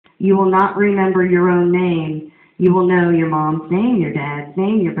You will not remember your own name. You will know your mom's name, your dad's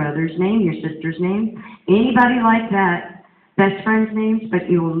name, your brother's name, your sister's name, anybody like that, best friend's names, but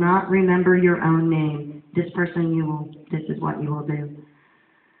you will not remember your own name. This person this is what you will do.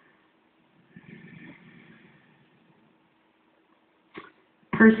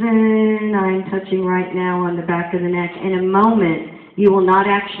 Person I'm touching right now on the back of the neck. In a moment, you will not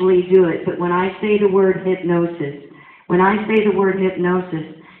actually do it, but when I say the word hypnosis,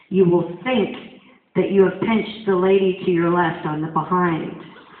 you will think that you have pinched the lady to your left on the behind.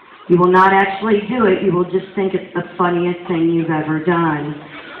 You will not actually do it. You will just think it's the funniest thing you've ever done.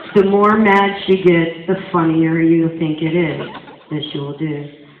 The more mad she gets, the funnier you think it is. This you will do.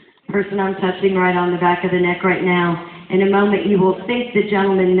 Person I'm touching right on the back of the neck right now. In a moment, you will think the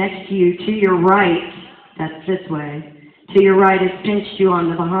gentleman next to you, to your right, that's this way, to your right has pinched you on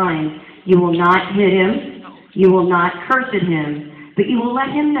the behind. You will not hit him. You will not curse at him. But you will let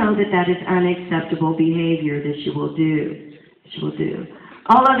him know that that is unacceptable behavior. This you will do. This you will do.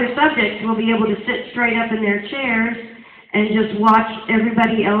 All other subjects will be able to sit straight up in their chairs and just watch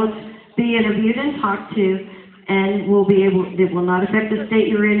everybody else be interviewed and talked to, and will be able. It will not affect the state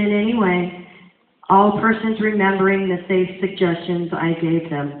you're in any way. All persons remembering the safe suggestions I gave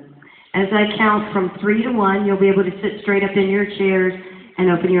them. As I count from 3 to 1, you'll be able to sit straight up in your chairs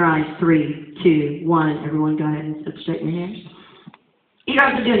and open your eyes. 3, 2, 1. Everyone go ahead and sit straight in your hands. You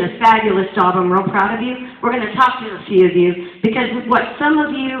guys are doing a fabulous job. I'm real proud of you. We're going to talk to a few of you, because what some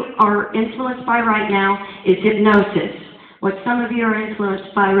of you are influenced by right now is hypnosis. What some of you are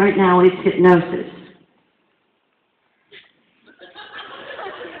influenced by right now is hypnosis.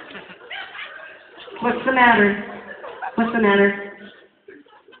 What's the matter? What's the matter?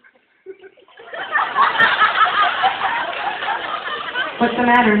 What's the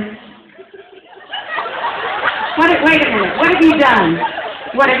matter? Wait a minute. What have you done?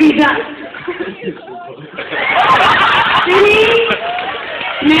 What have you done? See?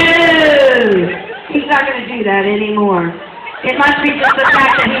 No. He's not going to do that anymore. It must be just the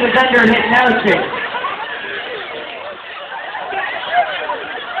fact that he was under hypnosis.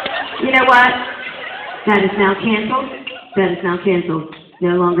 You know what? That is now canceled. That is now canceled.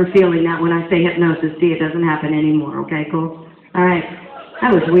 No longer feeling that when I say hypnosis. See, it doesn't happen anymore. Okay, cool? All right.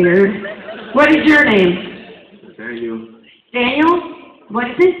 That was weird. What is your name? Nathaniel. Daniel? What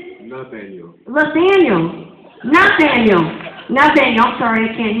is it? Nathaniel. Nathaniel. Nathaniel. Nathaniel. I'm sorry,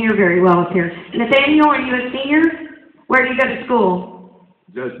 I can't hear very well up here. Nathaniel, are you a senior? Where do you go to school?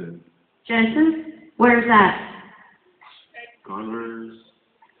 Judson. Jensen? Where's that? Converse.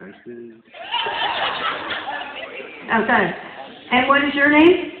 Texas. Okay. And what is your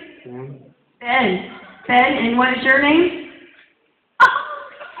name? Ben. Ben. Ben, and what is your name?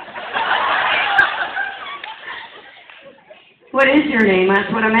 What is your name? That's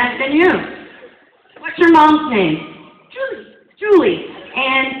what I'm asking you. What's your mom's name? Julie. Julie.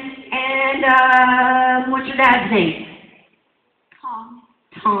 And what's your dad's name? Tom.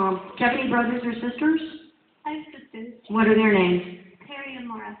 Tom. Do you have any brothers or sisters? I have sisters. What are their names? Perry and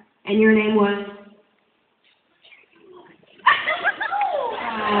Laura. And your name was?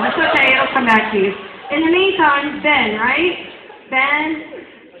 Oh, it's okay. It'll come back to you. In the meantime, Ben, right? Ben,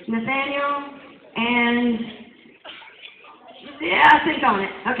 Nathaniel, and... yeah, think on it.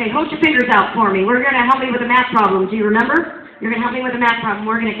 Okay, hold your fingers out for me. We're going to help me with a math problem. Do you remember? You're going to help me with a math problem.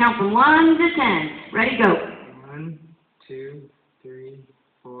 We're going to count from 1 to 10. Ready, go. 1, 2, 3,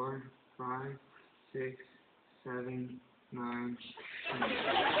 4, 5, 6, 7, 9, 10.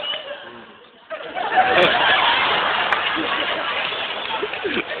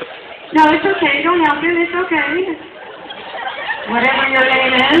 No, it's okay. Don't help him. It's okay. Whatever your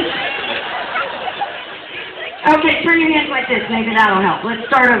name is. Okay, turn your hands like this. Maybe that'll help. Let's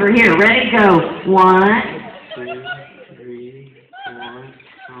start over here. Ready? Go. 1, 2, 3, 4,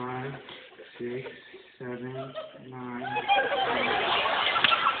 5, 6, 7, 9.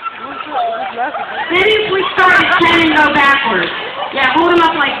 Maybe if we start at 10 and go backwards. Yeah, hold them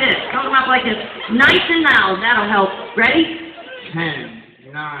up like this. Hold them up like this. Nice and loud. That'll help. Ready?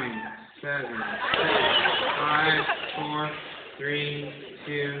 10, 9, 7, 6, 5, 4, 3,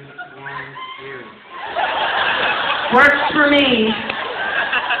 2, 1, 0. Works for me.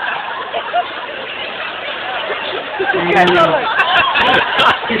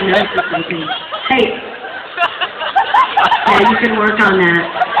 Hey. Yeah, you can work on that.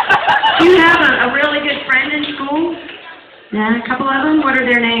 Do you have a really good friend in school? Yeah, a couple of them? What are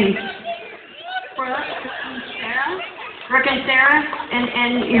their names? Brooke and Sarah. Brooke and Sarah?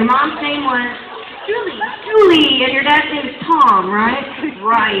 And your mom's name was? Julie. Julie, and your dad's name is Tom, right?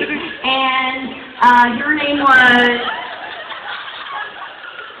 Right. And your name was?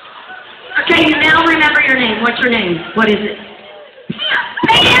 now remember your name. What's your name? What is it?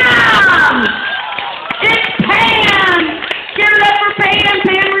 Pam! It's Pam! Give it up for Pam.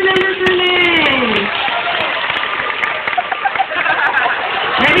 Pam remembers her name.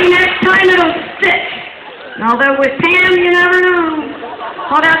 Maybe next time it'll stick. Although with Pam, you never know.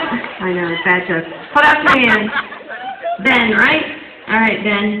 Hold up. I know, it's bad joke. Hold up your hand. Ben, right? All right,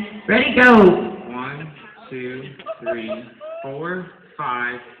 Ben. Ready, go. 1, 2, 3, 4,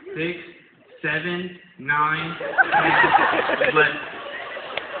 5, 6, 7, 9, 10, 11.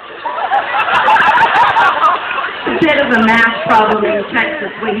 A bit of a math problem in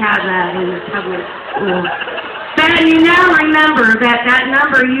Texas. We have that in the public school. Ben, you now remember that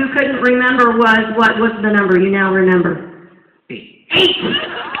number you couldn't remember what was the number you now remember? 8.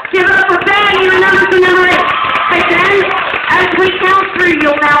 Give it up for Ben. He remembers the number 8. Hey, Ben, as we count through,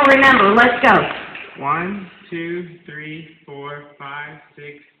 you'll now remember. Let's go. 1, 2, 3, 4, 5,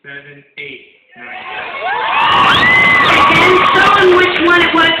 6, 7, 8, 9. And show them which one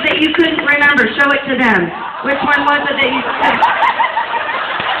it was that you couldn't remember. Show it to them. Which one was it that you couldn't?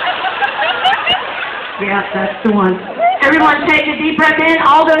 Yeah, that's the one. Everyone take a deep breath in.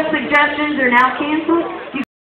 All those suggestions are now canceled.